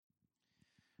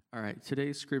All right,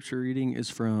 today's scripture reading is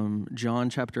from John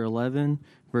chapter 11,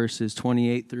 verses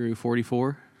 28 through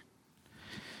 44.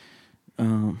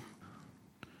 When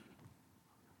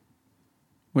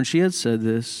she had said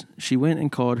this, she went and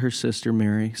called her sister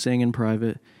Mary, saying in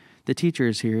private, "The teacher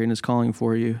is here and is calling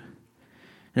for you."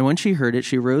 And when she heard it,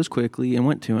 she rose quickly and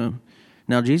went to him.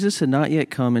 Now Jesus had not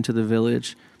yet come into the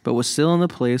village, but was still in the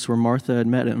place where Martha had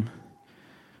met him.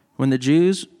 When the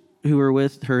Jews who were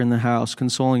with her in the house,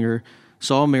 consoling her,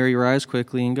 saw Mary rise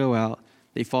quickly and go out,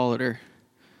 they followed her,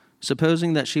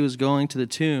 supposing that she was going to the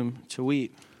tomb to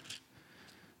weep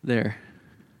there.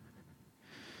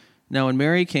 Now when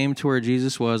Mary came to where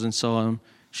Jesus was and saw him,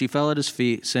 she fell at his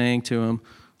feet, saying to him,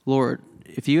 "Lord,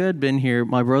 if you had been here,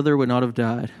 my brother would not have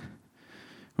died."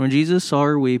 When Jesus saw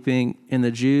her weeping, and the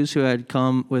Jews who had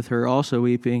come with her also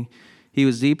weeping, he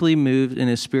was deeply moved in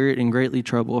his spirit and greatly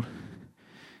troubled.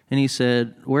 And he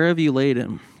said, "Where have you laid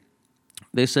him?"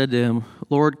 They said to him,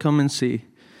 "Lord, come and see."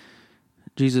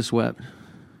 Jesus wept.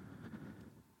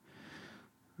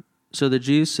 So the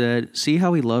Jews said, "See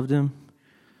how he loved him?"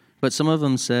 But some of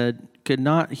them said, "Could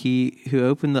not he who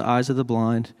opened the eyes of the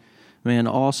blind man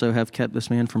also have kept this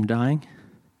man from dying?"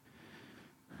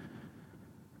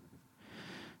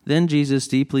 Then Jesus,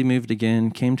 deeply moved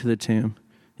again, came to the tomb.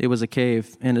 It was a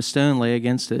cave, and a stone lay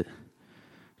against it.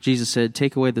 Jesus said,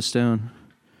 "Take away the stone."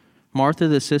 Martha,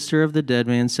 the sister of the dead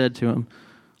man, said to him,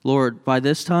 "Lord, by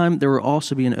this time there will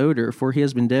also be an odor, for he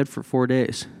has been dead for 4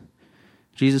 days."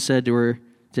 Jesus said to her,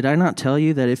 "Did I not tell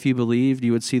you that if you believed,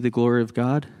 you would see the glory of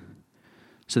God?"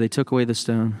 So they took away the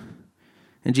stone.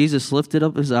 And Jesus lifted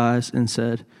up his eyes and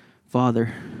said,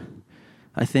 "Father,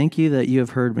 I thank you that you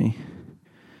have heard me.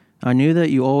 I knew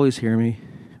that you always hear me,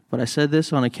 but I said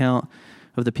this on account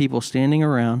of the people standing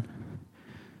around,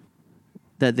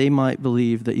 that they might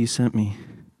believe that you sent me."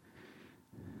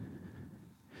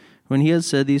 When he had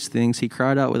said these things, he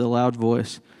cried out with a loud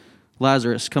voice,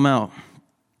 "Lazarus, come out."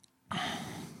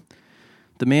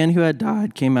 The man who had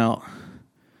died came out,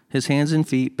 his hands and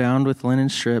feet bound with linen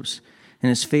strips, and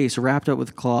his face wrapped up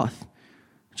with cloth.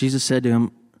 Jesus said to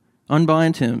him,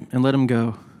 "Unbind him and let him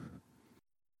go."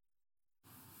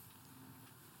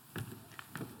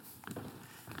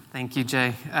 Thank you,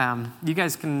 Jay. You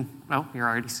guys can, you're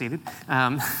already seated.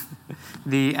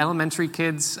 The elementary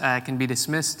kids can be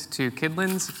dismissed to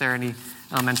Kidlands if there are any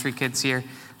elementary kids here.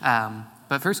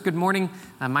 But first, good morning.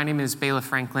 My name is Bela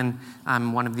Franklin.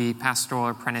 I'm one of the pastoral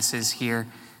apprentices here,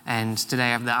 and today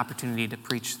I have the opportunity to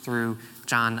preach through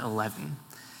John 11.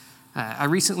 I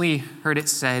recently heard it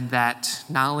said that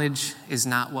knowledge is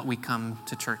not what we come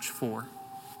to church for.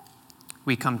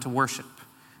 We come to worship,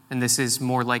 and this is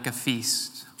more like a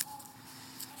feast.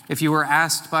 If you were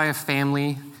asked by a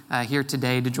family here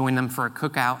today to join them for a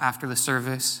cookout after the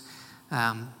service,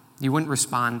 you wouldn't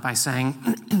respond by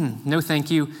saying, "No, thank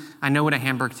you. I know what a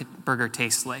hamburger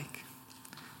tastes like."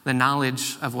 The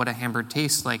knowledge of what a hamburger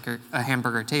tastes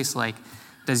like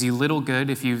does you little good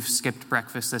if you've skipped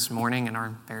breakfast this morning and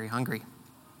are very hungry.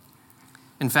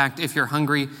 In fact, if you're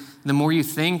hungry, the more you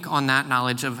think on that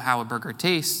knowledge of how a burger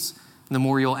tastes, the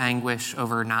more you'll anguish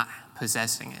over not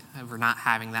possessing it, over not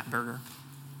having that burger.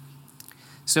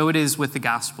 So it is with the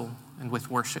gospel and with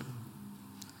worship.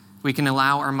 We can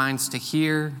allow our minds to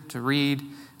hear, to read,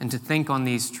 and to think on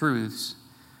these truths,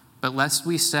 but lest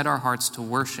we set our hearts to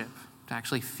worship, to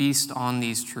actually feast on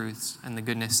these truths and the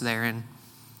goodness therein,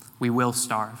 we will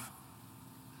starve.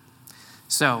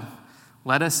 So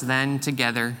let us then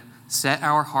together set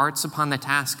our hearts upon the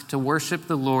task to worship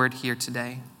the Lord here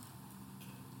today.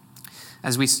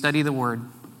 As we study the word,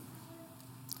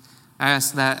 I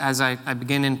ask that as I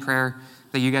begin in prayer,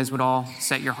 that you guys would all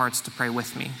set your hearts to pray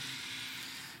with me.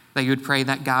 That you would pray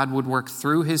that God would work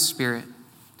through his Spirit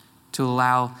to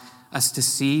allow us to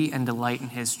see and delight in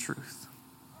his truth.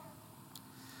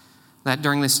 That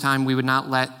during this time we would not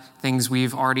let things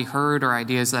we've already heard or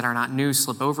ideas that are not new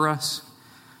slip over us,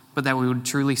 but that we would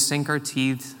truly sink our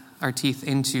teeth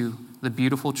into the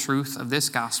beautiful truth of this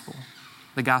gospel,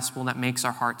 the gospel that makes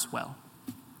our hearts well.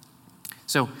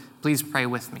 So please pray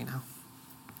with me now.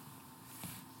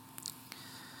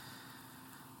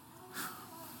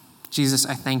 Jesus,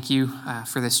 I thank you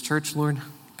for this church, Lord.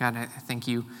 God, I thank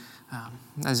you,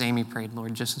 as Amy prayed,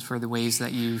 Lord, just for the ways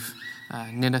that you've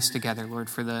knit us together, Lord,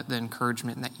 for the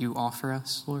encouragement that you offer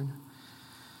us, Lord.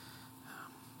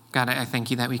 God, I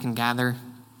thank you that we can gather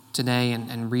today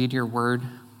and read your word,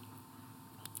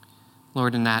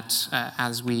 Lord, and that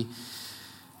as we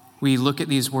look at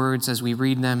these words, as we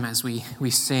read them, as we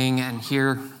sing and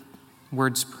hear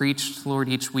words preached, Lord,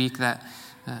 each week, that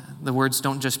the words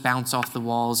don't just bounce off the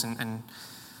walls and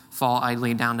fall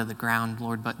idly down to the ground,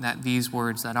 Lord, but that these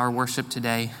words, that our worship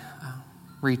today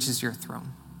reaches your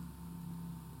throne.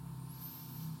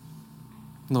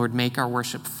 Lord, make our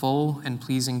worship full and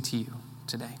pleasing to you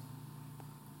today.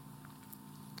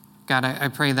 God, I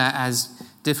pray that as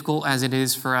difficult as it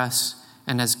is for us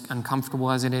and as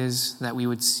uncomfortable as it is, that we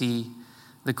would see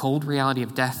the cold reality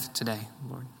of death today,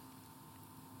 Lord.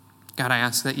 God, I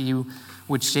ask that you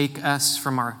would shake us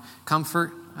from our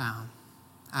comfort,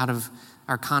 out of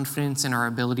our confidence and our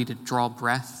ability to draw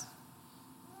breath.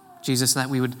 Jesus, that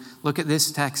we would look at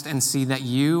this text and see that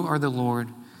you are the Lord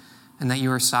and that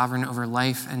you are sovereign over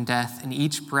life and death, and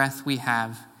each breath we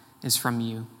have is from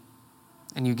you,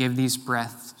 and you give these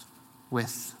breaths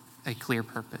with a clear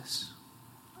purpose.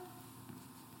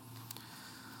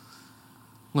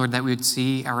 Lord, that we would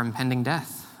see our impending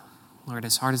death, Lord,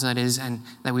 as hard as that is, and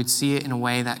that we'd see it in a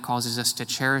way that causes us to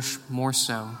cherish more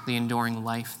so the enduring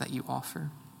life that you offer.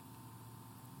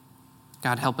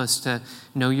 God, help us to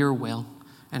know your will,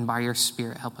 and by your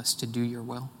Spirit, help us to do your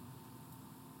will.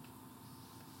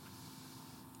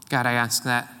 God, I ask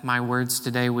that my words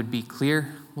today would be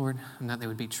clear, Lord, and that they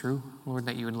would be true. Lord,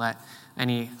 that you would let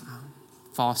any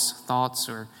false thoughts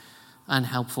or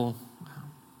unhelpful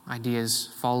ideas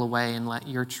fall away, and let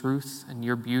your truth and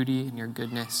your beauty and your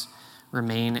goodness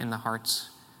remain in the hearts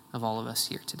of all of us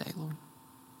here today, Lord.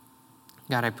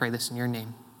 God, I pray this in your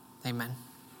name. Amen.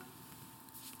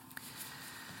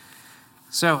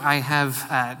 So I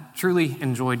have truly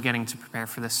enjoyed getting to prepare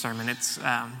for this sermon.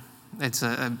 It's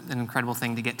an incredible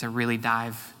thing to get to really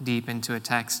dive deep into a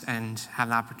text and have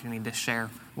the opportunity to share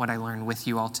what I learned with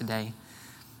you all today.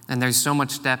 And there's so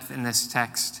much depth in this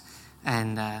text,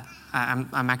 and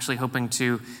I'm actually hoping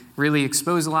to really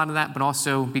expose a lot of that, but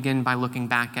also begin by looking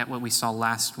back at what we saw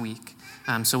last week.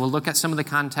 So we'll look at some of the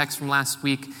context from last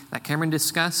week that Cameron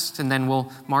discussed, and then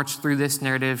we'll march through this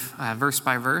narrative verse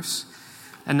by verse.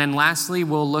 And then lastly,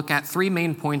 we'll look at three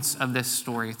main points of this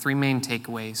story, three main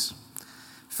takeaways.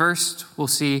 First, we'll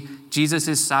see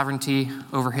Jesus' sovereignty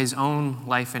over his own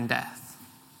life and death,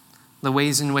 the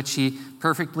ways in which he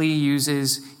perfectly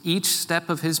uses each step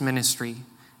of his ministry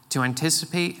to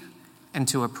anticipate and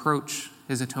to approach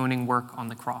his atoning work on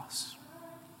the cross.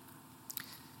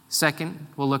 Second,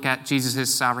 we'll look at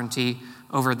Jesus' sovereignty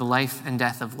over the life and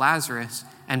death of Lazarus,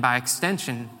 and by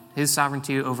extension, his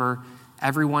sovereignty over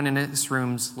everyone in this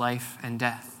room's life and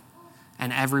death,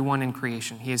 and everyone in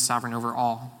creation. He is sovereign over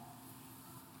all.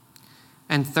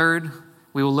 And third,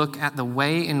 we will look at the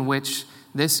way in which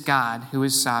this God, who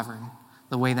is sovereign,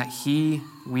 the way that he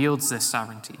wields this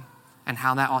sovereignty, and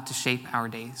how that ought to shape our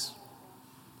days.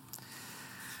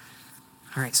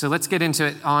 All right, so let's get into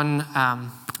it. On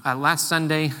last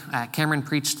Sunday, Cameron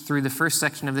preached through the first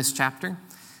section of this chapter.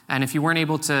 And if you weren't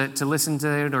able to listen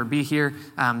to it or be here,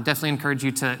 definitely encourage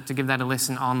you to give that a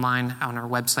listen online on our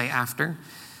website after.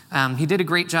 He did a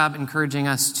great job encouraging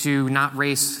us to not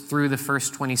race through the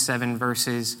first 27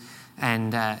 verses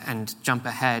and jump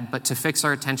ahead, but to fix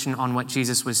our attention on what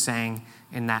Jesus was saying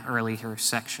in that earlier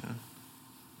section.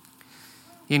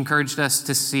 He encouraged us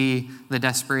to see the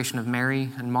desperation of Mary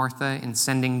and Martha in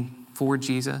sending for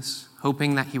Jesus,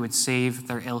 hoping that he would save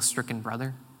their ill-stricken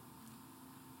brother.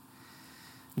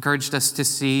 Encouraged us to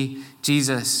see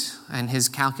Jesus and his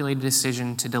calculated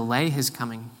decision to delay his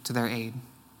coming to their aid,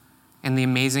 and the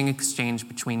amazing exchange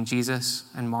between Jesus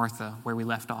and Martha where we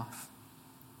left off.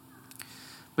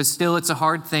 But still, it's a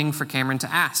hard thing for Cameron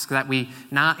to ask, that we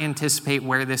not anticipate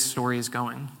where this story is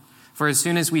going. For as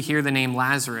soon as we hear the name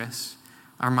Lazarus,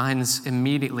 our minds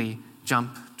immediately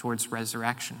jump towards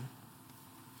resurrection.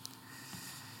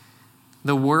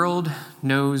 The world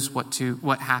knows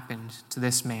what happened to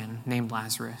this man named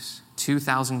Lazarus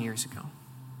 2,000 years ago.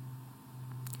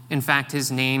 In fact,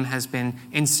 his name has been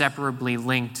inseparably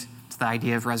linked to the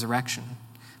idea of resurrection,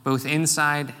 both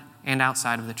inside and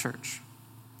outside of the church.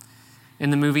 In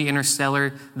the movie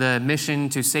Interstellar, the mission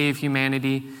to save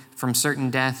humanity from certain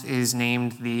death is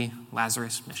named the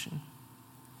Lazarus Mission.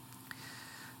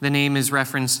 The name is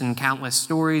referenced in countless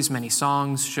stories, many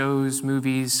songs, shows,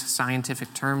 movies,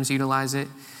 scientific terms utilize it,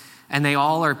 and they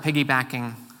all are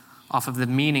piggybacking off of the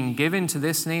meaning given to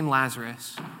this name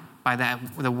Lazarus by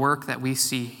the work that we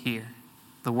see here,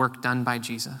 the work done by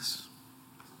Jesus.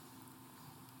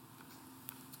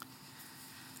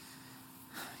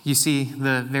 You see,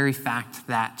 the very fact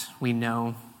that we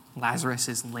know Lazarus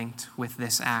is linked with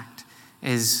this act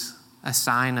is a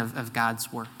sign of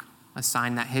God's work, a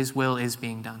sign that his will is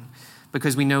being done.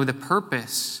 Because we know the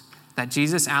purpose that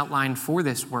Jesus outlined for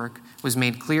this work was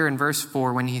made clear in verse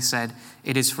 4 when he said,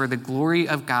 "It is for the glory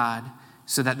of God,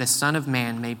 so that the Son of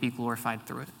Man may be glorified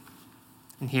through it."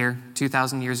 And here,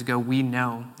 2,000 years ago, we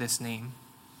know this name,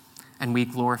 and we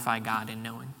glorify God in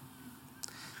knowing.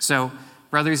 So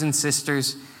Brothers and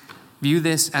sisters, view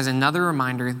this as another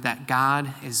reminder that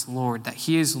God is Lord, that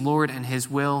he is Lord and his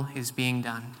will is being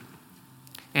done.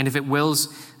 And if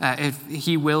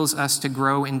he wills us to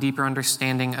grow in deeper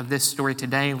understanding of this story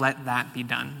today, let that be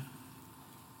done.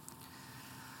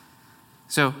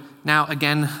 So now,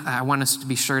 again, I want us to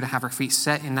be sure to have our feet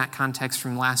set in that context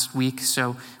from last week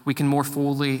so we can more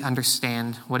fully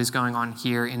understand what is going on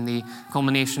here in the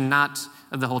culmination, not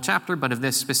of the whole chapter, but of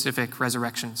this specific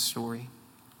resurrection story.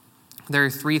 There are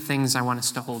three things I want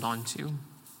us to hold on to.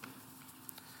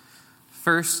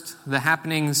 First, the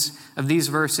happenings of these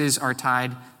verses are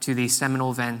tied to the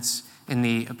seminal events in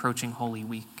the approaching Holy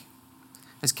Week.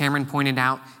 As Cameron pointed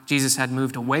out, Jesus had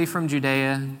moved away from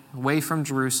Judea, away from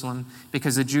Jerusalem,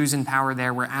 because the Jews in power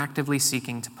there were actively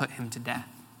seeking to put him to death.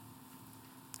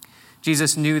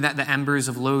 Jesus knew that the embers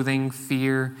of loathing,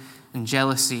 fear, and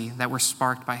jealousy that were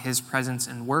sparked by his presence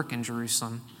and work in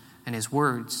Jerusalem and his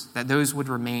words, that those would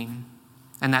remain,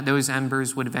 and that those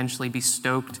embers would eventually be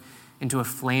stoked into a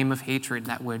flame of hatred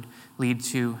that would lead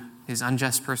to his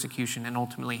unjust persecution and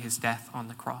ultimately his death on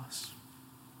the cross.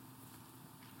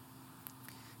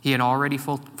 He had already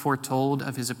foretold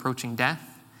of his approaching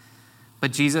death,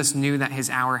 but Jesus knew that his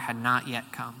hour had not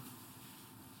yet come.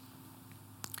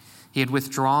 He had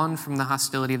withdrawn from the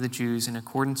hostility of the Jews in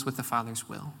accordance with the Father's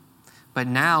will. But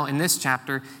now, in this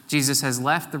chapter, Jesus has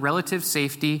left the relative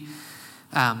safety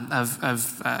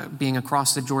of being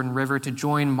across the Jordan River to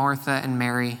join Martha and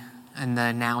Mary and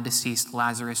the now deceased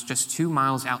Lazarus just 2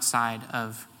 miles outside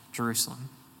of Jerusalem.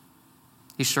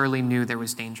 He surely knew there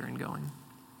was danger in going.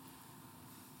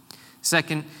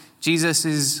 Second,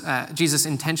 Jesus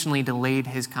intentionally delayed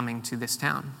his coming to this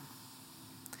town.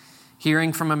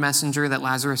 Hearing from a messenger that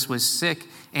Lazarus was sick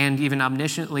and even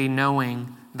omnisciently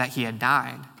knowing that he had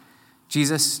died,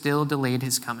 Jesus still delayed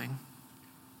his coming.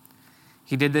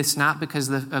 He did this not because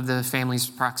of the family's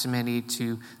proximity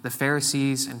to the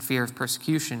Pharisees and fear of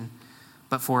persecution,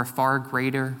 but for a far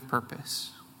greater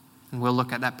purpose. And we'll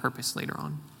look at that purpose later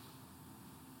on.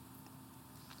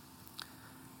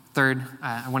 Third,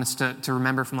 I want us to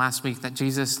remember from last week that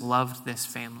Jesus loved this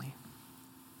family.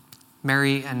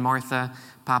 Mary and Martha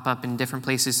pop up in different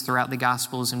places throughout the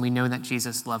Gospels, and we know that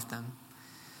Jesus loved them.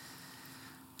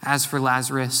 As for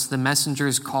Lazarus, the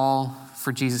messenger's call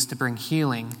for Jesus to bring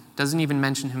healing doesn't even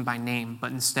mention him by name,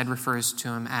 but instead refers to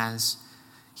him as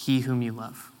he whom you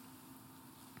love.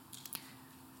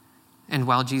 And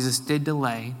while Jesus did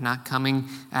delay, not coming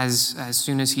as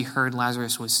soon as he heard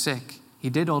Lazarus was sick, he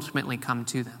did ultimately come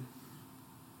to them.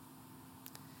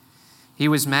 He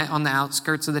was met on the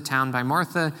outskirts of the town by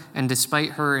Martha, and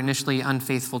despite her initially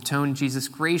unfaithful tone, Jesus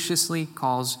graciously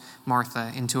calls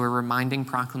Martha into a reminding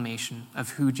proclamation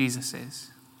of who Jesus is.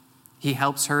 He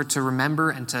helps her to remember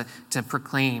and to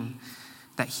proclaim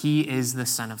that he is the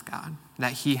Son of God,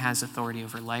 that he has authority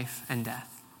over life and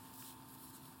death.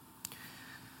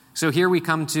 So here we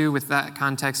come to, with that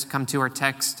context, come to our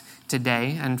text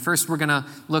today. And first we're going to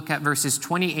look at verses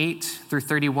 28 through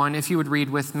 31. If you would read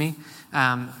with me,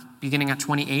 beginning at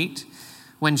 28.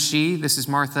 When she, this is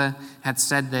Martha, had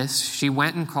said this, she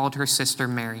went and called her sister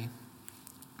Mary,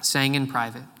 saying in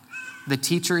private, "The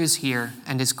teacher is here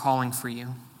and is calling for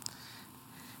you."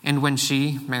 And when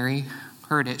she, Mary,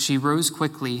 heard it, she rose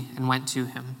quickly and went to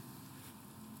him.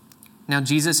 Now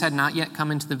Jesus had not yet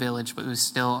come into the village, but was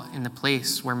still in the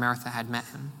place where Martha had met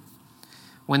him.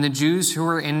 When the Jews who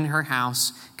were in her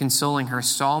house consoling her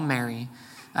saw Mary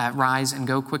rise and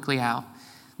go quickly out,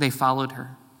 they followed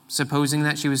her, supposing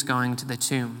that she was going to the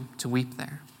tomb to weep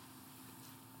there.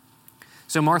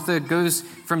 So Martha goes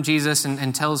from Jesus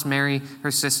and tells Mary,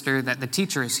 her sister, that the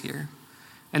teacher is here.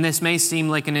 And this may seem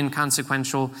like an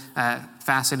inconsequential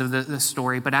facet of the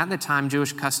story, but at the time,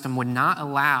 Jewish custom would not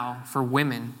allow for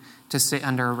women to sit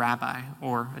under a rabbi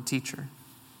or a teacher.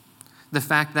 The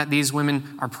fact that these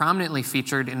women are prominently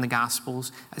featured in the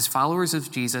Gospels as followers of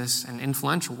Jesus, and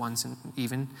influential ones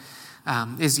even,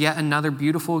 is yet another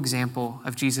beautiful example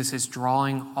of Jesus'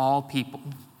 drawing all people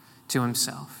to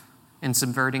himself and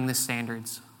subverting the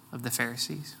standards of the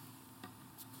Pharisees.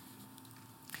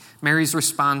 Mary's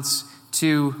response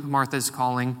to Martha's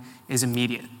calling is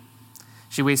immediate.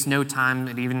 She wastes no time.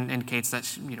 It even indicates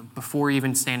that before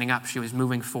even standing up, she was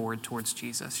moving forward towards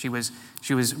Jesus. She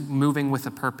was moving with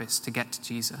a purpose to get to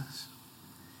Jesus.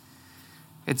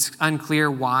 It's unclear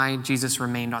why Jesus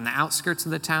remained on the outskirts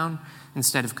of the town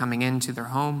instead of coming into their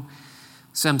home.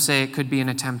 Some say it could be an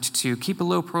attempt to keep a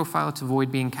low profile to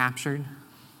avoid being captured.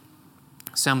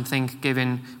 Some think,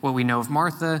 given what we know of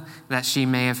Martha, that she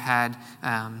may have had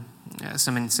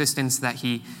some insistence that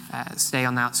he stay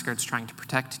on the outskirts trying to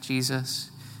protect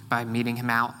Jesus by meeting him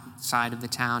out outside of the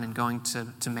town and going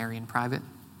to Mary in private.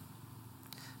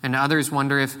 And others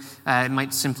wonder if it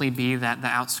might simply be that the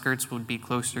outskirts would be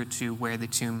closer to where the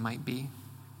tomb might be.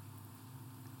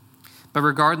 But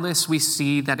regardless, we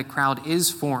see that a crowd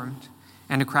is formed,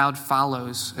 and a crowd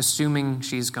follows, assuming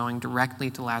she is going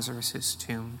directly to Lazarus'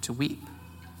 tomb to weep.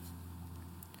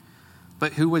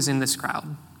 But who was in this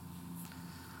crowd?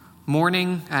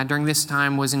 Mourning during this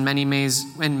time was in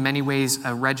many ways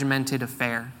a regimented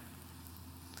affair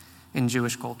in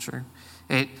Jewish culture.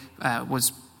 It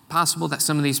was possible that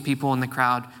some of these people in the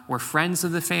crowd were friends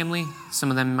of the family. Some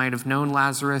of them might have known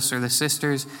Lazarus or the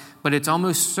sisters, but it's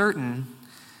almost certain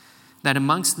that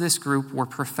amongst this group were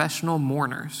professional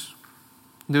mourners,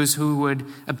 those who would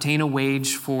obtain a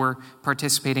wage for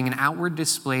participating in outward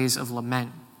displays of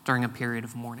lament during a period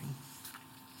of mourning.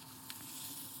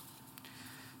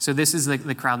 So this is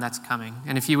the crowd that's coming.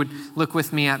 And if you would look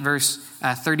with me at verse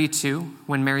 32,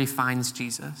 when Mary finds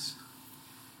Jesus.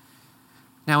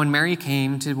 Now when Mary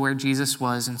came to where Jesus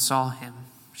was and saw him,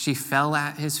 she fell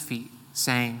at his feet,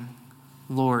 saying,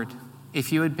 "Lord,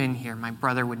 if you had been here, my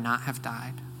brother would not have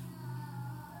died."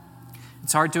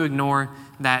 It's hard to ignore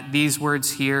that these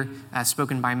words here,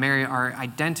 spoken by Mary, are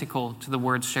identical to the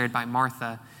words shared by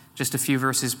Martha just a few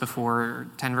verses before, or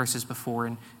 10 verses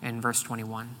before in verse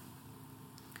 21.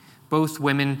 Both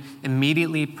women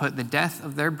immediately put the death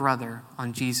of their brother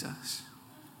on Jesus.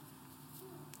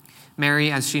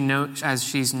 Mary, as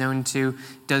she's known to,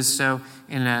 does so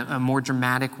in a more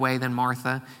dramatic way than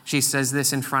Martha. She says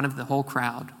this in front of the whole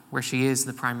crowd, where she is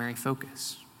the primary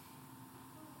focus.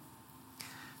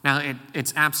 Now,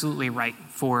 it's absolutely right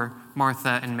for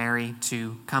Martha and Mary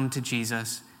to come to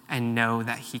Jesus and know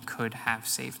that he could have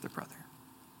saved their brother.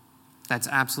 That's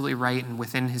absolutely right and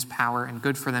within his power, and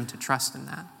good for them to trust in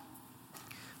that.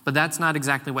 But that's not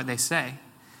exactly what they say.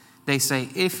 They say,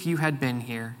 "If you had been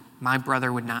here, my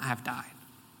brother would not have died."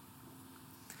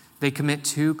 They commit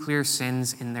two clear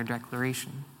sins in their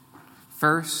declaration.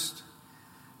 First,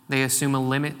 they assume a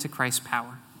limit to Christ's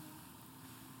power,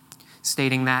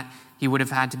 stating that he would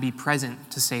have had to be present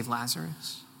to save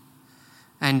Lazarus.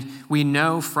 And we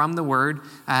know from the word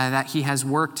that he has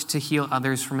worked to heal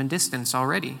others from a distance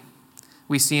already.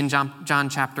 We see in John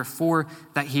chapter 4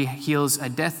 that he heals a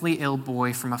deathly ill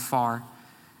boy from afar.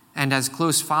 And as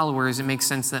close followers, it makes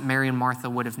sense that Mary and Martha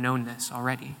would have known this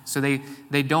already. So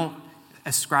they don't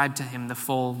ascribe to him the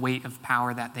full weight of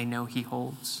power that they know he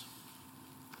holds.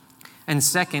 And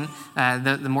second,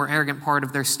 the more arrogant part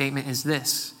of their statement is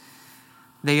this.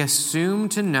 They assume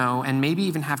to know and maybe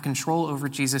even have control over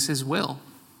Jesus' will.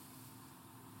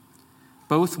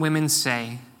 Both women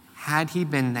say, had he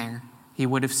been there, he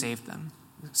would have saved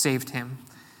him.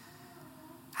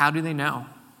 How do they know?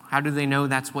 How do they know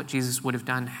that's what Jesus would have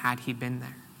done had he been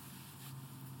there?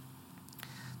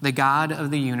 The God of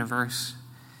the universe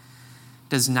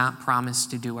does not promise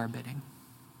to do our bidding.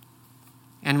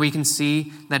 And we can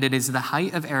see that it is the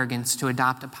height of arrogance to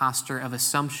adopt a posture of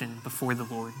assumption before the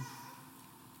Lord.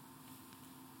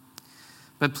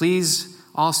 But please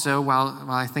also, while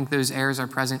I think those errors are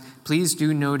present, please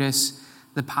do notice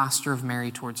the posture of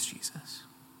Mary towards Jesus.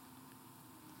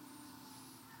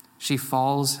 She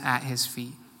falls at his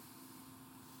feet.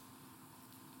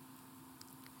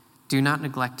 Do not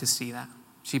neglect to see that.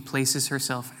 She places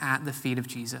herself at the feet of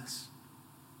Jesus.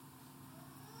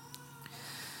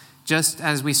 Just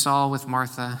as we saw with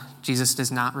Martha, Jesus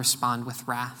does not respond with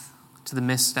wrath to the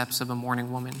missteps of a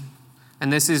mourning woman.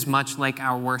 And this is much like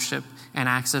our worship and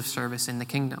acts of service in the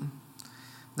kingdom.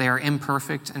 They are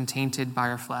imperfect and tainted by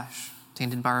our flesh,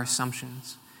 tainted by our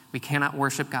assumptions. We cannot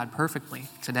worship God perfectly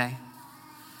today.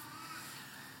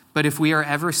 But if we are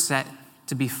ever set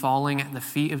to be falling at the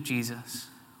feet of Jesus,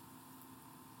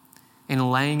 in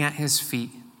laying at his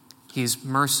feet, he is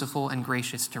merciful and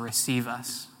gracious to receive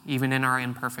us, even in our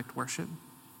imperfect worship.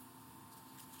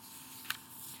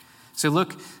 So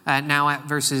look now at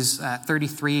verses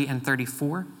 33 and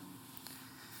 34.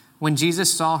 When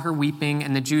Jesus saw her weeping,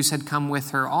 and the Jews had come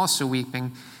with her also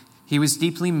weeping, he was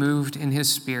deeply moved in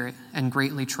his spirit and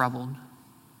greatly troubled.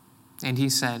 And he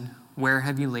said, "Where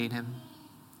have you laid him?"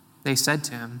 They said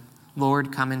to him,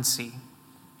 "Lord, come and see."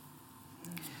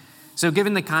 So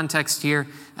given the context here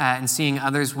and seeing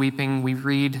others weeping, we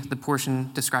read the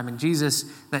portion describing Jesus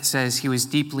that says he was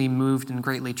deeply moved and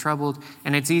greatly troubled.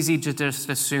 And it's easy to just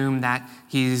assume that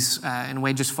he's in a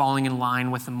way just falling in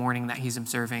line with the mourning that he's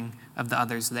observing of the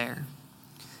others there.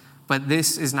 But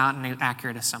this is not an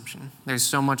accurate assumption. There's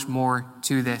so much more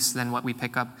to this than what we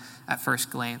pick up at first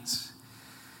glance.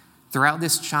 Throughout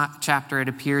this chapter, it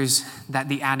appears that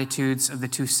the attitudes of the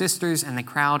two sisters and the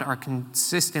crowd are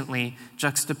consistently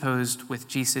juxtaposed with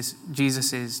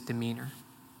Jesus' demeanor.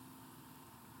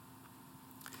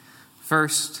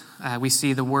 First, we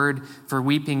see the word for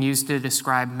weeping used to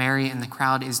describe Mary and the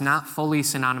crowd is not fully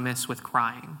synonymous with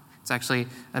crying. It's actually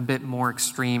a bit more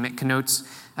extreme. It connotes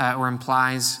or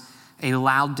implies a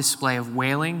loud display of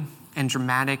wailing and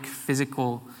dramatic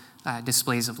physical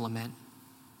displays of lament.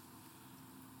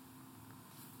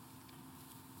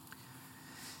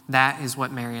 That is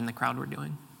what Mary and the crowd were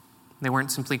doing. They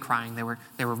weren't simply crying. They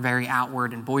were very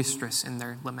outward and boisterous in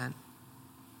their lament.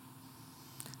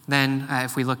 Then,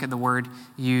 if we look at the word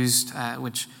used,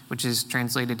 which is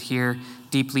translated here,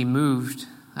 deeply moved,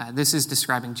 this is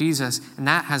describing Jesus, and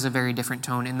that has a very different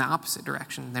tone in the opposite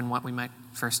direction than what we might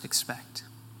first expect.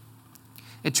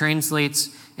 It translates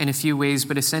in a few ways,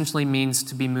 but essentially means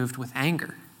to be moved with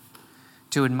anger,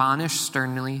 to admonish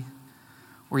sternly,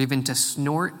 or even to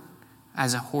snort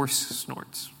as a horse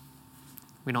snorts.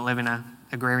 We don't live in an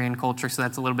agrarian culture, so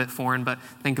that's a little bit foreign, but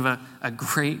think of a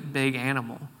great big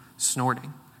animal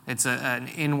snorting. It's an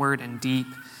inward and deep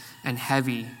and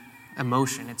heavy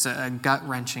emotion. It's a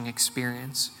gut-wrenching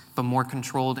experience, but more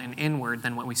controlled and inward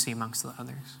than what we see amongst the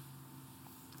others.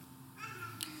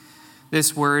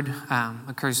 This word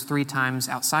occurs 3 times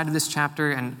outside of this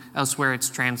chapter, and elsewhere it's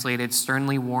translated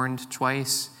sternly warned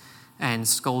twice and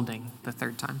scolding the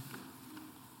 3rd time.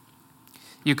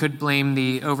 You could blame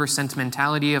the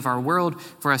over-sentimentality of our world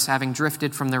for us having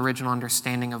drifted from the original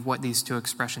understanding of what these 2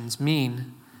 expressions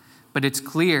mean, but it's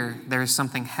clear there is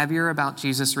something heavier about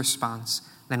Jesus' response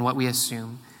than what we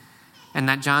assume, and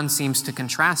that John seems to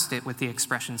contrast it with the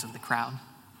expressions of the crowd.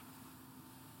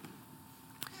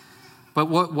 But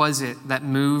what was it that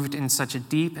moved in such a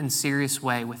deep and serious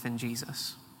way within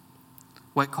Jesus?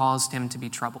 What caused him to be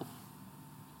troubled?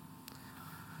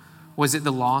 Was it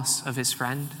the loss of his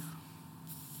friend?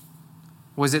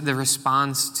 Was it the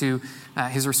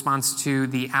his response to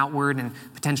the outward and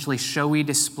potentially showy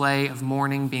display of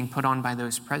mourning being put on by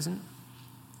those present?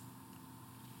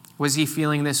 Was he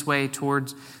feeling this way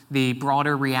towards the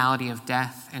broader reality of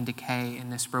death and decay in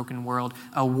this broken world,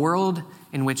 a world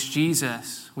in which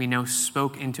Jesus, we know,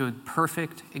 spoke into a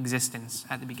perfect existence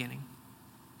at the beginning?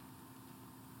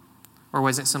 Or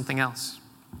was it something else?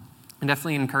 I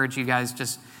definitely encourage you guys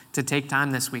just to take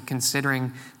time this week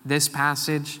considering this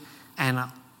passage and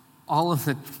all of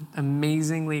the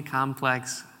amazingly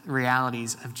complex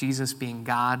realities of Jesus being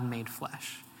God made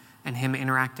flesh and him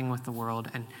interacting with the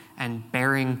world and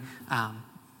bearing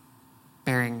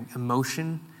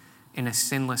emotion in a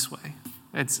sinless way.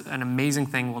 It's an amazing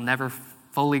thing. We'll never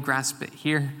fully grasp it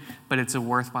here, but it's a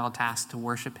worthwhile task to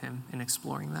worship him in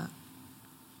exploring that.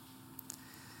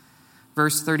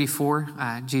 Verse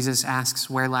 34, Jesus asks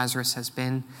where Lazarus has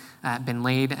been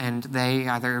laid, and they,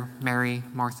 either Mary,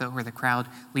 Martha, or the crowd,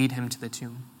 lead him to the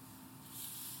tomb.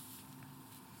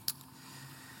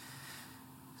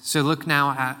 So look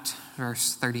now at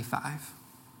verse 35.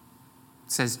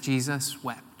 It says, Jesus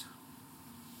wept.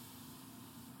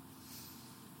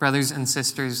 Brothers and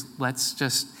sisters, let's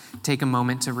just take a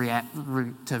moment to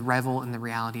revel in the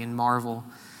reality and marvel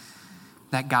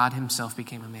that God himself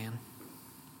became a man.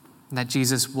 That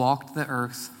Jesus walked the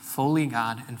earth fully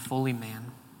God and fully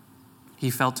man. He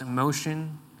felt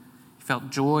emotion, he felt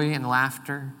joy and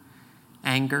laughter,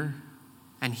 anger,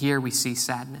 and here we see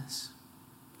sadness.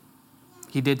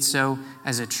 He did so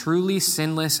as a truly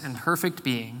sinless and perfect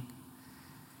being,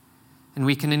 and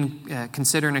we can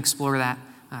consider and explore that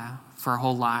for our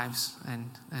whole lives.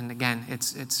 And again,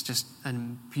 it's just a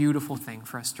beautiful thing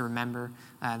for us to remember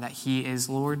that he is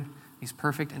Lord. He's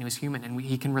perfect and he was human, and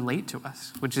he can relate to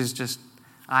us, which is just,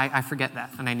 I forget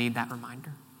that, and I need that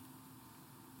reminder.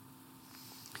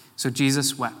 So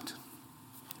Jesus wept.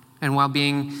 And while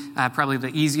being probably the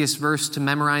easiest verse to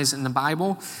memorize in the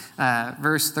Bible,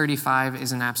 verse 35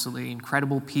 is an absolutely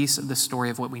incredible piece of the story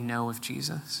of what we know of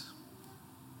Jesus.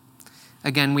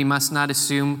 Again, we must not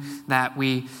assume that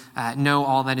we know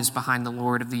all that is behind the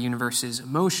Lord of the universe's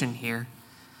emotion here,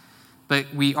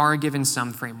 but we are given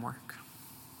some framework.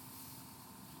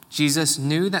 Jesus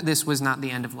knew that this was not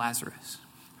the end of Lazarus.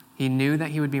 He knew that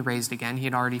he would be raised again. He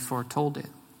had already foretold it.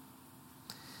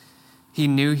 He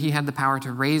knew he had the power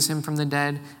to raise him from the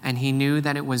dead, and he knew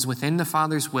that it was within the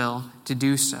Father's will to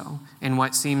do so in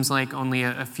what seems like only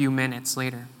a few minutes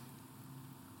later.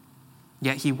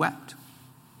 Yet he wept.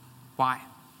 Why?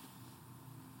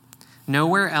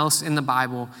 Nowhere else in the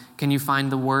Bible can you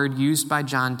find the word used by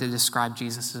John to describe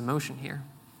Jesus' emotion here.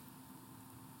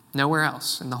 Nowhere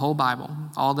else in the whole Bible.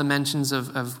 All the mentions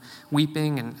of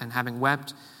weeping and having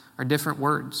wept are different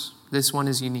words. This one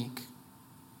is unique.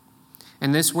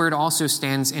 And this word also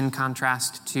stands in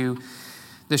contrast to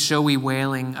the showy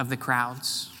wailing of the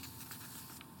crowds.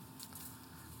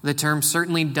 The term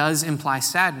certainly does imply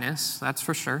sadness, that's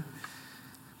for sure.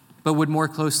 but would more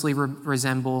closely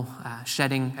resemble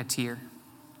shedding a tear,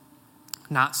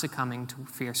 not succumbing to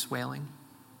fierce wailing.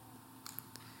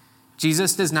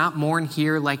 Jesus does not mourn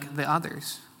here like the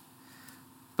others,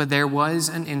 but there was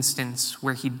an instance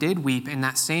where he did weep in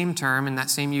that same term, in that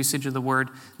same usage of the word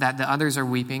that the others are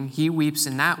weeping. He weeps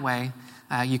in that way.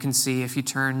 You can see if you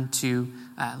turn to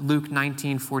Luke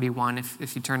 19:41,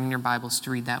 if you turn in your Bibles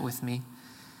to read that with me.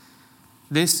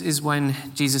 This is when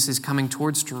Jesus is coming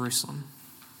towards Jerusalem,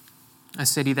 a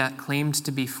city that claimed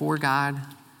to be for God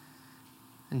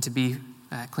and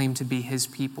claimed to be his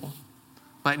people.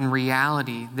 But in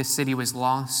reality, this city was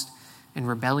lost in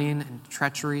rebellion and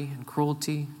treachery and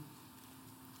cruelty.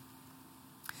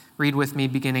 Read with me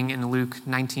beginning in Luke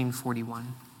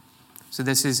 19:41. So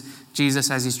this is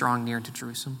Jesus as he's drawing near to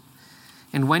Jerusalem.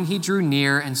 And when he drew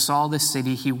near and saw the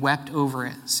city, he wept over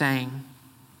it, saying,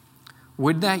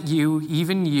 "Would that you,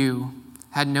 even you,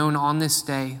 had known on this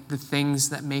day the things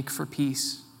that make for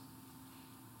peace.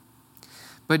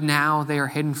 But now they are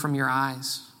hidden from your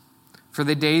eyes. For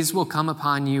the days will come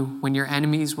upon you when your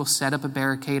enemies will set up a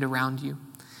barricade around you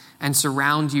and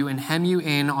surround you and hem you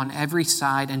in on every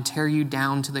side and tear you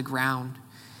down to the ground,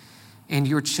 and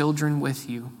your children with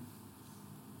you.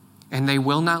 And they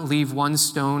will not leave one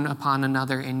stone upon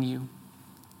another in you,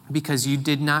 because you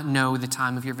did not know the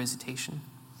time of your visitation."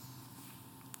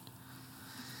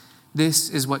 This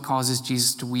is what causes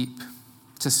Jesus to weep,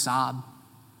 to sob,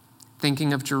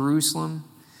 thinking of Jerusalem.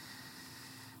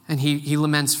 And he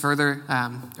laments further,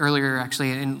 earlier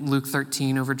actually in Luke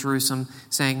 13 over Jerusalem,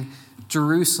 saying,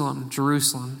 "Jerusalem,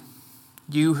 Jerusalem,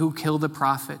 you who kill the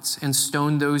prophets and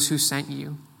stone those sent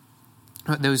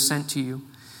to you.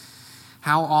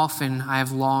 How often I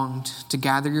have longed to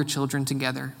gather your children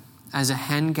together, as a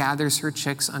hen gathers her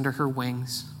chicks under her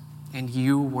wings, and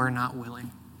you were not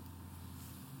willing."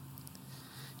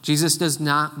 Jesus does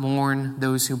not mourn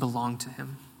those who belong to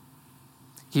him.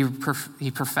 He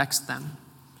perfects them,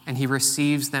 and he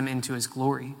receives them into his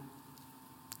glory.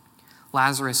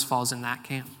 Lazarus falls in that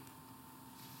camp.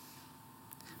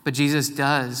 But Jesus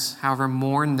does, however,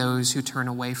 mourn those who turn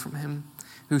away from him,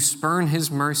 who spurn his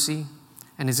mercy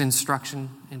and his instruction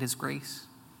and his grace.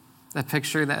 That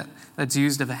picture that's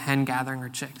used of a hen gathering her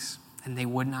chicks, and they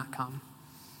would not come.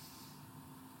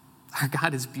 Our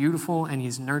God is beautiful, and he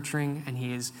is nurturing, and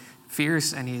he is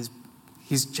fierce, and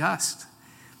he's just.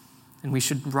 And we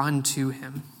should run to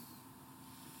him.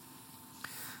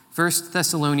 1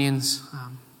 Thessalonians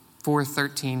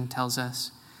 4:13 tells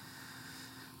us,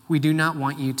 "We do not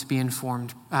want you to be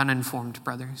uninformed,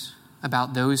 brothers,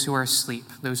 about those who are asleep,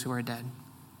 those who are dead,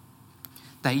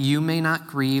 that you may not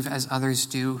grieve as others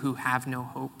do who have no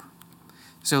hope."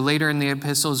 So later in the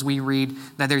epistles, we read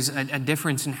that there's a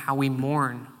difference in how we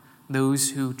mourn those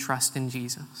who trust in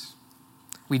Jesus.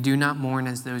 We do not mourn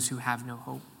as those who have no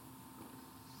hope.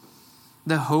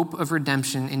 The hope of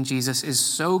redemption in Jesus is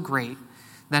so great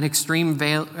that extreme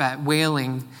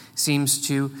wailing seems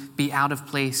to be out of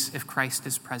place if Christ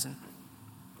is present.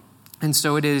 And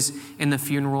so it is in the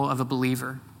funeral of a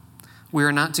believer. We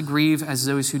are not to grieve as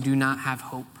those who do not have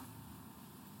hope.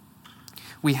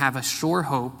 We have a sure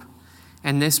hope,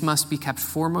 and this must be kept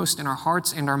foremost in our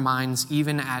hearts and our minds,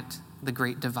 even at the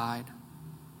great divide.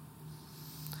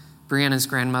 Brianna's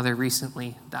grandmother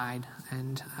recently died,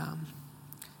 and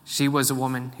she was a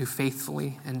woman who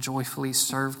faithfully and joyfully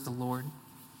served the Lord.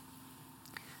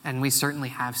 And we certainly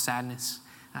have sadness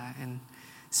in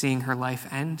seeing her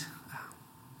life end,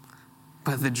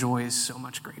 but the joy is so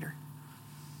much greater.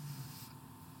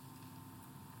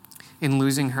 In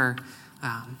losing her,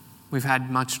 we've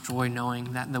had much joy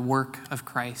knowing that the work of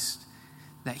Christ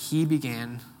that he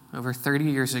began over 30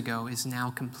 years ago is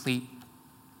now complete.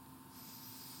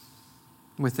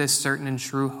 With this certain and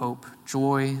true hope,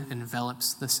 joy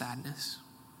envelops the sadness.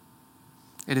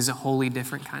 It is a wholly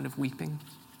different kind of weeping.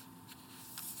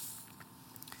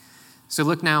 So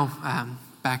look now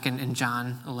back in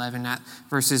John 11 at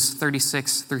verses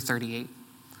 36 through 38.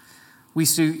 We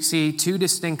see two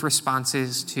distinct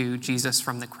responses to Jesus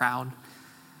from the crowd.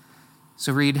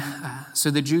 So read, so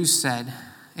the Jews said,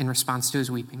 in response to his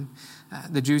weeping,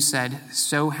 the Jews said,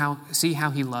 see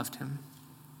how he loved him.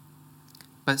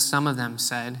 But some of them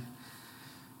said,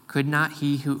 could not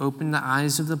he who opened the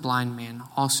eyes of the blind man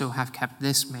also have kept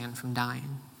this man from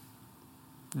dying?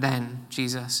 Then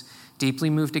Jesus, deeply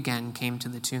moved again, came to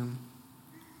the tomb.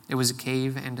 It was a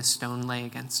cave, and a stone lay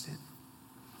against it.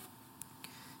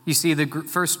 You see, the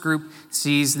first group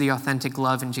sees the authentic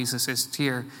love in Jesus'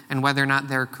 tear, and whether or not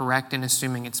they're correct in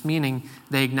assuming its meaning,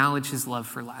 they acknowledge his love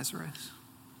for Lazarus.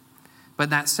 But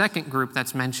that second group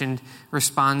that's mentioned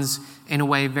responds in a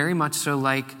way very much so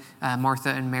like Martha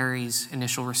and Mary's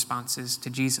initial responses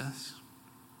to Jesus.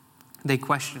 They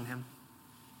question him.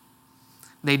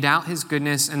 They doubt his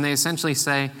goodness, and they essentially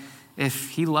say, if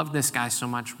he loved this guy so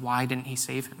much, why didn't he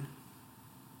save him?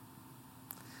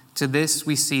 To this,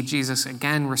 we see Jesus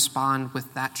again respond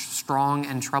with that strong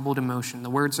and troubled emotion.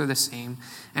 The words are the same,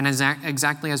 and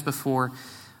exactly as before,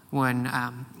 when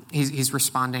he's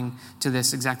responding to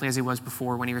this exactly as he was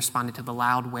before when he responded to the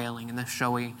loud wailing and the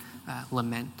showy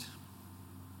lament.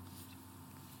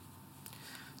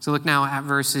 So look now at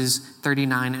verses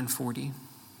 39 and 40.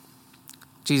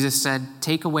 Jesus said,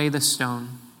 "Take away the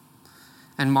stone."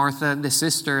 And Martha, the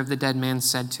sister of the dead man,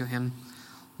 said to him,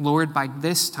 "Lord, by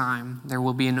this time there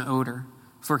will be an odor,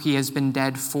 for he has been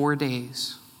dead 4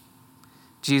 days."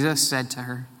 Jesus said to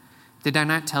her, "Did I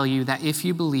not tell you that if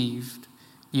you believed,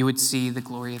 you would see the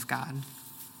glory of God?"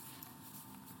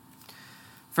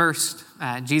 First,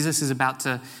 Jesus is about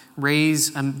to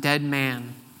raise a dead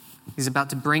man. He's about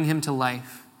to bring him to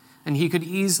life. And he could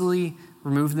easily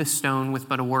remove the stone with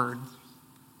but a word.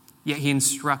 Yet he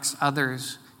instructs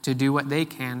others to do what they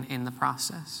can in the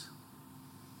process.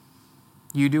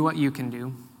 You do what you can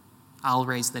do. I'll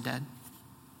raise the dead.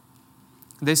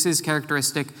 This is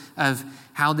characteristic of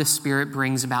how the Spirit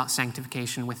brings about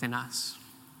sanctification within us.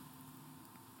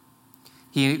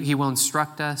 He will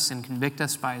instruct us and convict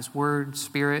us by his word,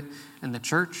 Spirit, and the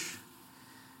church.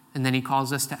 And then he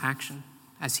calls us to action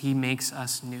as he makes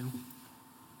us new.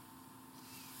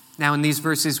 Now, in these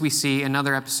verses, we see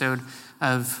another episode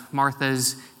of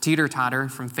Martha's teeter-totter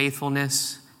from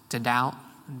faithfulness to doubt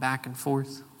and back and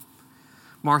forth.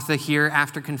 Martha here,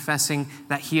 after confessing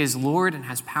that he is Lord and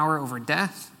has power over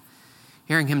death,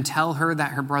 hearing him tell her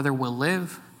that her brother will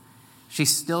live, she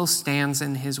still stands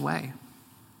in his way,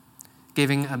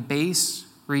 giving a base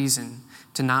reason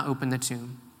to not open the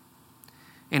tomb.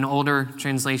 In older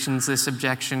translations, this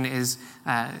objection is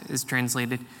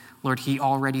translated, "Lord, he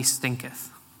already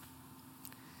stinketh."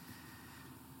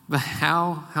 But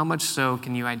how much so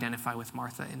can you identify with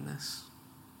Martha in this?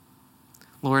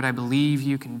 "Lord, I believe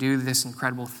you can do this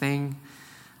incredible thing.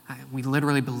 We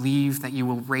literally believe that you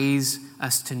will raise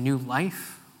us to new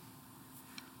life,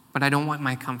 but I don't want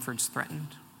my comforts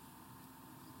threatened.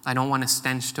 I don't want a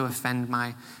stench to offend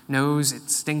my nose. It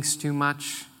stinks too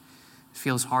much. It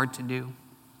feels hard to do.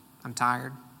 I'm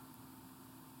tired."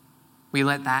 We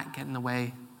let that get in the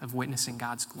way of witnessing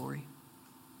God's glory.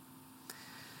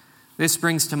 This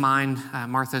brings to mind,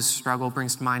 Martha's struggle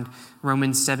brings to mind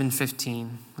Romans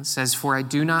 7:15. It says, "For I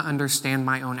do not understand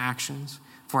my own actions,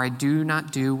 for I do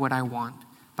not do what I want,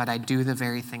 but I do the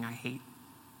very thing I hate."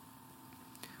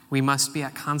 We must be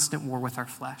at constant war with our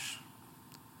flesh,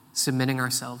 submitting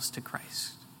ourselves to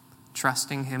Christ,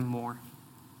 trusting him more.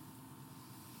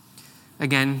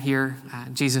 Again, here,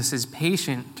 Jesus is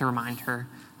patient to remind her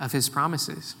of his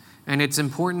promises. And it's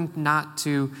important not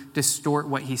to distort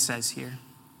what he says here.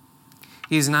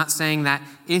 He's not saying that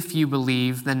if you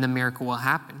believe, then the miracle will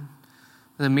happen.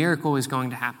 The miracle is going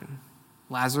to happen.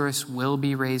 Lazarus will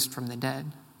be raised from the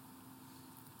dead.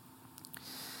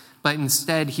 But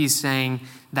instead, he's saying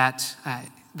that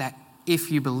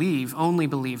if you believe, only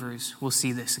believers will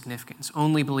see the significance.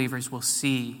 Only believers will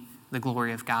see the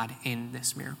glory of God in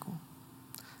this miracle.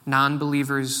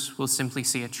 Non-believers will simply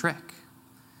see a trick.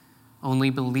 Only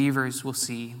believers will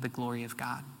see the glory of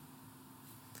God.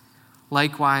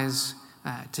 Likewise,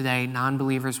 today,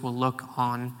 non-believers will look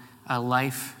on a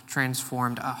life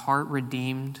transformed, a heart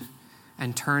redeemed,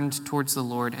 and turned towards the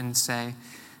Lord and say,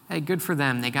 "Hey, good for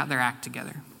them. They got their act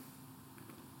together."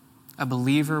 A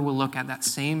believer will look at that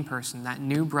same person, that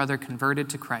new brother converted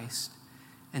to Christ,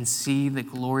 and see the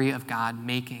glory of God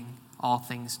making all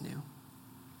things new.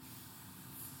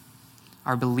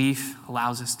 Our belief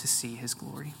allows us to see his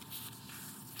glory.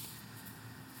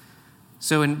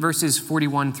 So in verses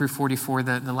 41 through 44,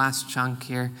 the last chunk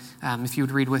here, if you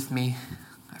would read with me,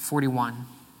 41.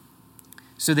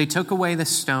 "So they took away the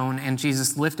stone, and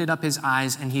Jesus lifted up his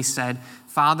eyes, and he said,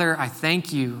 'Father, I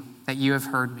thank you that you have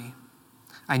heard me.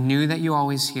 I knew that you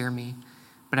always hear me,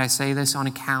 but I say this on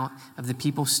account of the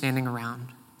people standing around,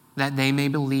 that they may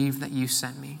believe that you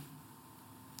sent me.'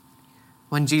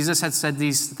 When Jesus had said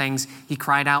these things, he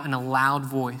cried out in a loud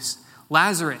voice,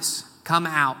 'Lazarus, come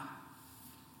out.'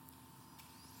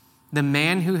 The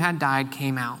man who had died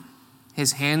came out,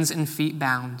 his hands and feet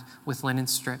bound with linen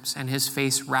strips, and his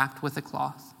face wrapped with a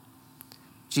cloth.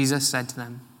 Jesus said to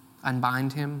them,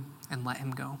 'Unbind him and let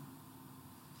him go.'"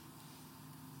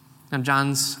 Now,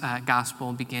 John's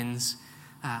gospel begins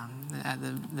at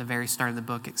the very start of the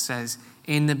book. It says,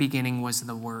 "In the beginning was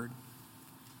the Word."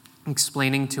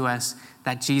 explaining to us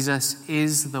that Jesus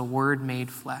is the Word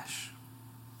made flesh.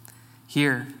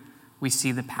 Here we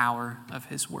see the power of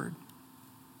his word.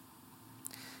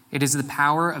 It is the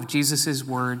power of Jesus'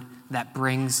 word that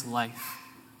brings life.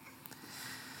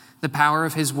 The power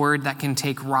of his word that can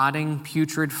take rotting,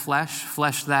 putrid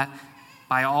flesh that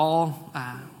by all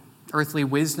earthly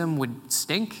wisdom would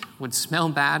stink, would smell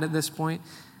bad at this point,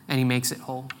 and he makes it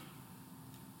whole.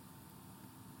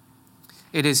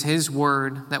 It is his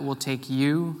word that will take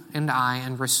you and I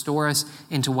and restore us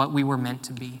into what we were meant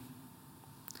to be.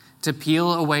 To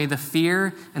peel away the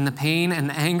fear and the pain and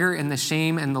the anger and the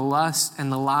shame and the lust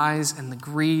and the lies and the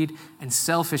greed and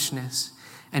selfishness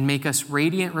and make us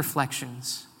radiant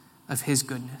reflections of his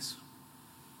goodness.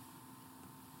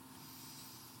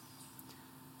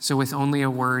 So with only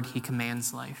a word, he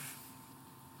commands life.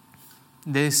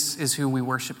 This is who we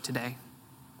worship today.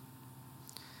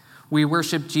 We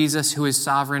worship Jesus, who is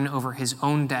sovereign over his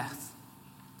own death.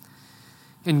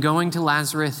 In going to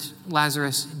Lazarus,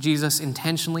 Jesus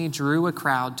intentionally drew a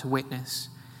crowd to witness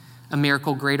a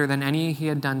miracle greater than any he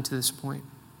had done to this point.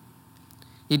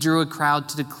 He drew a crowd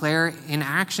to declare in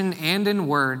action and in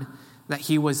word that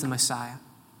he was the Messiah.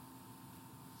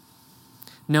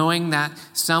 Knowing that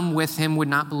some with him would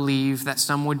not believe, that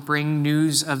some would bring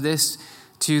news of this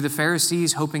to the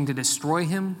Pharisees, hoping to destroy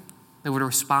him, they would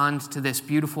respond to this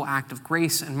beautiful act of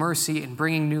grace and mercy in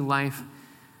bringing new life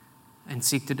and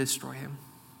seek to destroy him.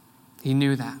 He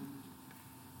knew that.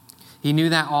 He knew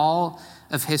that all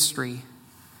of history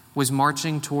was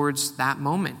marching towards that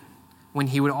moment when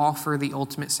he would offer the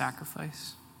ultimate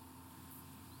sacrifice.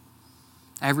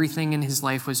 Everything in his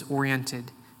life was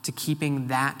oriented to keeping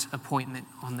that appointment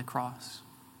on the cross.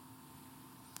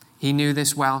 He knew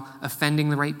this while offending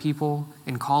the right people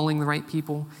and calling the right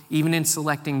people, even in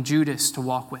selecting Judas to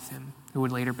walk with him, who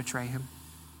would later betray him.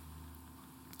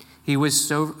 He was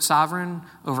so sovereign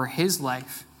over his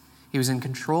life. He was in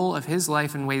control of his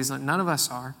life in ways that none of us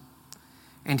are,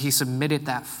 and he submitted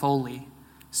that fully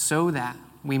so that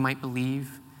we might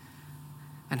believe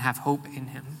and have hope in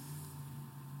him.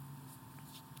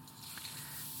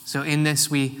 So in this,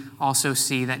 we also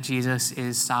see that Jesus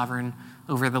is sovereign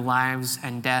over the lives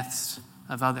and deaths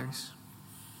of others.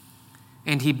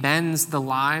 And he bends the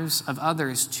lives of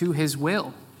others to his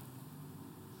will,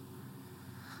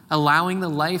 allowing the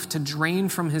life to drain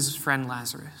from his friend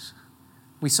Lazarus.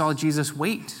 We saw Jesus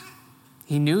wait.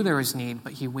 He knew there was need,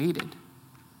 but he waited.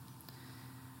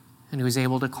 And he was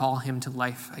able to call him to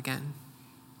life again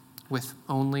with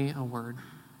only a word.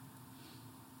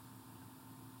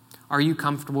 Are you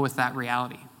comfortable with that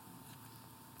reality?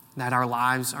 That our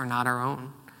lives are not our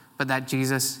own, but that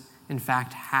Jesus, in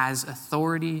fact, has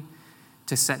authority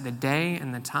to set the day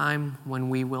and the time when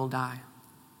we will die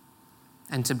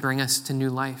and to bring us to new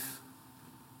life.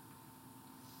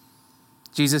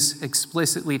 Jesus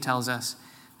explicitly tells us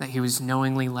that he was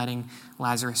knowingly letting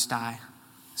Lazarus die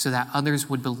so that others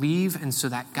would believe and so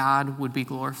that God would be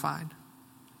glorified.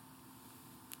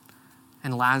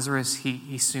 And Lazarus,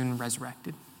 he soon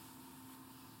resurrected.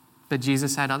 But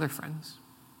Jesus had other friends.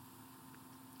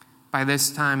 By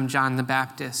this time, John the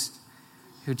Baptist,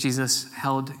 who Jesus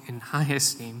held in high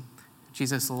esteem,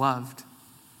 Jesus loved,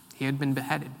 he had been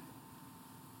beheaded.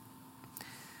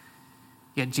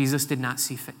 Yet Jesus did not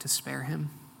see fit to spare him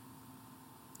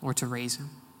or to raise him.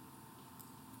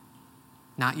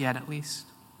 Not yet, at least.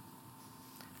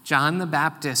 John the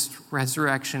Baptist's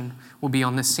resurrection will be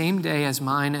on the same day as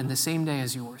mine and the same day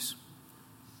as yours.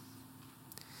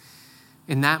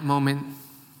 In that moment,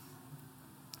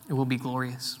 it will be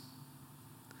glorious.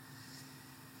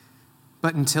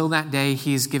 But until that day,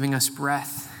 he is giving us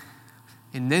breath.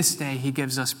 In this day, he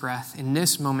gives us breath. In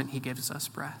this moment, he gives us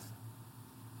breath.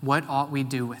 What ought we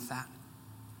do with that?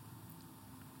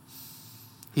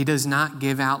 He does not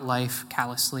give out life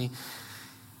callously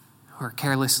or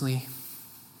carelessly.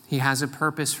 He has a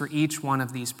purpose for each one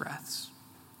of these breaths.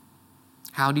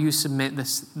 How do you submit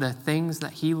the things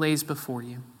that he lays before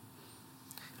you?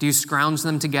 Do you scrounge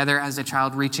them together as a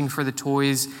child reaching for the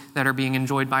toys that are being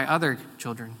enjoyed by other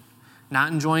children?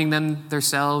 Not enjoying them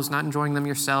themselves, not enjoying them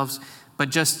yourselves, but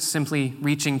just simply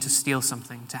reaching to steal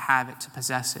something, to have it, to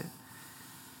possess it.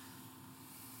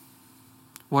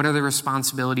 What are the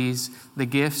responsibilities, the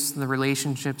gifts, the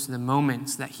relationships, the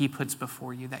moments that he puts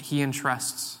before you, that he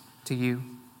entrusts to you?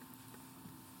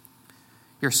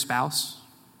 Your spouse,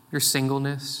 your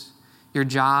singleness, your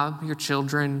job, your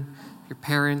children, your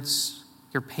parents,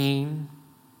 your pain,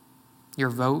 your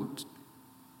vote,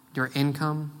 your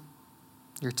income,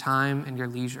 your time, and your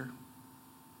leisure.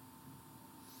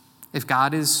 If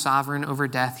God is sovereign over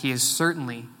death, he is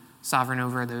certainly sovereign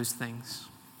over those things.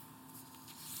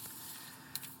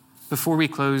 Before we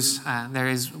close, there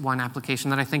is one application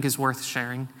that I think is worth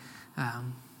sharing.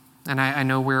 And I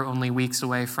know we're only weeks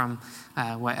away from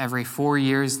what every 4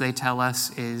 years they tell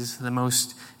us is the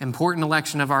most important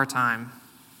election of our time.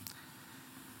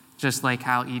 Just like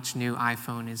how each new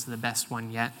iPhone is the best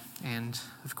one yet. And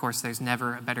of course, there's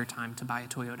never a better time to buy a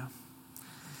Toyota.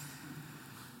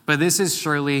 But this is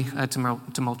surely a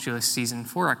tumultuous season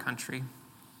for our country.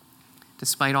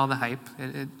 Despite all the hype,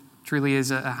 it truly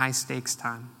is a high-stakes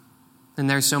time. And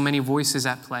there's so many voices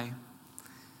at play.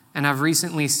 And I've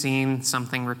recently seen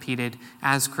something repeated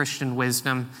as Christian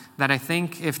wisdom that I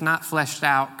think, if not fleshed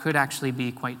out, could actually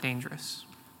be quite dangerous.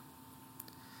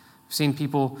 I've seen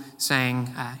people saying,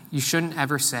 you shouldn't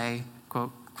ever say,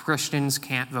 quote, Christians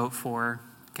can't vote for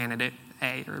candidate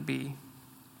A or B.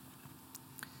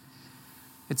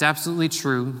 It's absolutely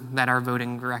true that our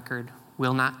voting record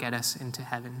will not get us into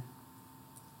heaven.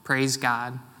 Praise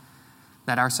God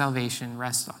that our salvation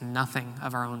rests on nothing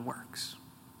of our own works.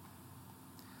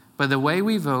 But the way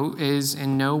we vote is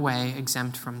in no way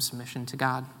exempt from submission to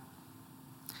God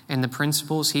and the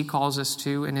principles he calls us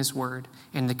to in his word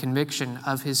and the conviction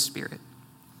of his Spirit.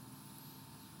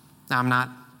 Now, I'm not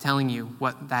telling you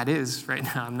what that is right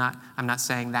now. I'm not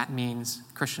saying that means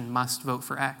Christian must vote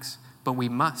for X, but we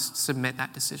must submit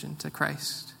that decision to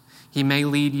Christ. He may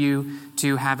lead you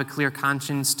to have a clear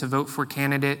conscience to vote for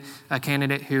a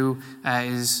candidate who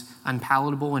is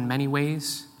unpalatable in many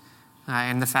ways.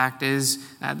 And the fact is,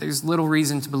 there's little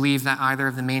reason to believe that either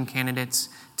of the main candidates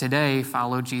today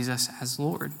follow Jesus as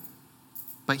Lord.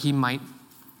 But he might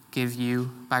give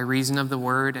you, by reason of the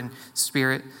word and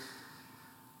Spirit,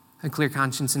 a clear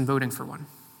conscience in voting for one.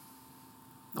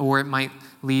 Or it might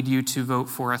lead you to vote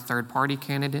for a third-party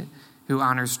candidate who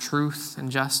honors truth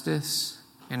and justice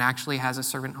and actually has a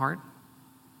servant heart.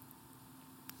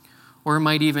 Or it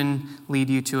might even lead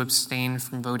you to abstain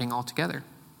from voting altogether.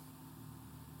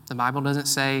 The Bible doesn't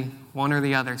say one or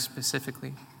the other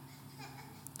specifically.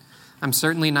 I'm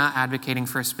certainly not advocating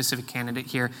for a specific candidate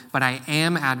here, but I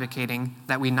am advocating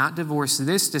that we not divorce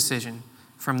this decision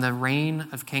from the reign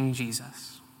of King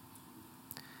Jesus.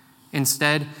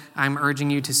 Instead, I'm urging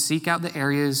you to seek out the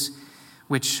areas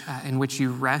in which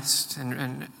you rest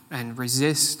and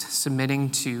resist submitting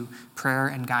to prayer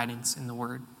and guidance in the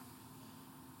Word.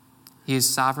 He is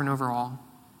sovereign over all.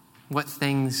 What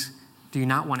things do you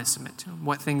not want to submit to?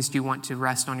 What things do you want to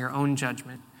rest on your own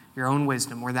judgment, your own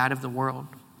wisdom, or that of the world?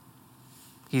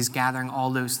 He's gathering all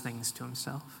those things to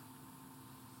himself.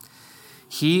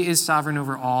 He is sovereign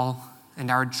over all, and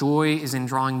our joy is in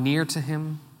drawing near to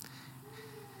him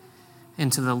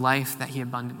and to the life that he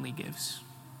abundantly gives.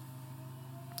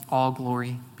 All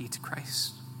glory be to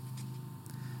Christ.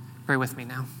 Pray with me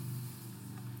now.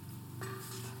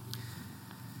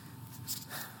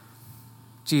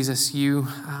 Jesus, you,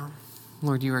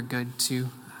 Lord, you are good to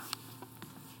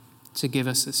give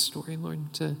us this story, Lord,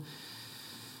 to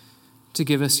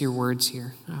give us your words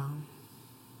here.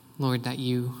 Lord, that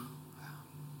you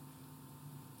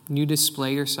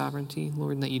display your sovereignty,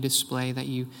 Lord, that you display that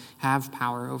you have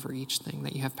power over each thing,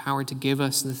 that you have power to give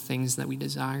us the things that we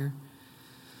desire,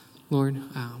 Lord,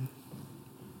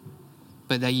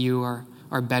 but that you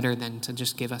are better than to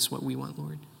just give us what we want,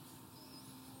 Lord.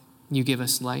 You give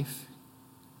us life.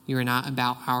 You are not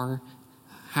about our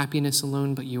happiness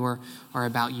alone, but you are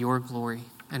about your glory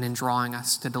and in drawing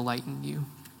us to delight in you.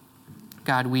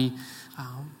 God,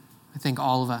 I think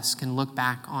all of us can look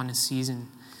back on a season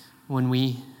when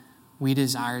we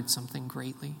desired something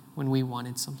greatly, when we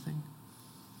wanted something,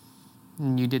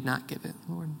 and you did not give it,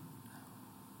 Lord.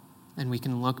 And we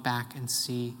can look back and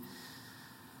see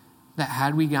that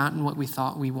had we gotten what we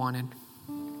thought we wanted,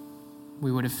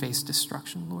 we would have faced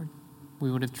destruction, Lord.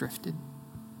 We would have drifted.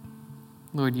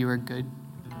 Lord, you are good.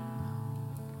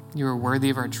 You are worthy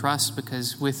of our trust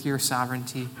because with your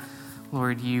sovereignty,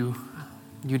 Lord, you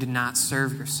did not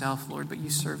serve yourself, Lord, but you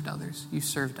served others. You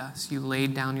served us. You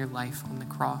laid down your life on the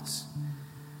cross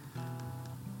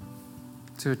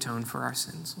to atone for our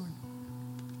sins, Lord.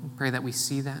 We pray that we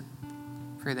see that.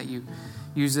 Pray that you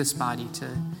use this body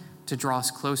to draw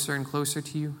us closer and closer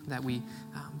to you, that we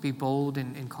be bold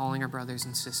in calling our brothers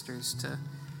and sisters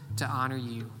to honor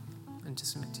you and to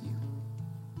submit to you.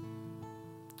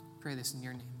 Pray this in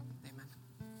your name.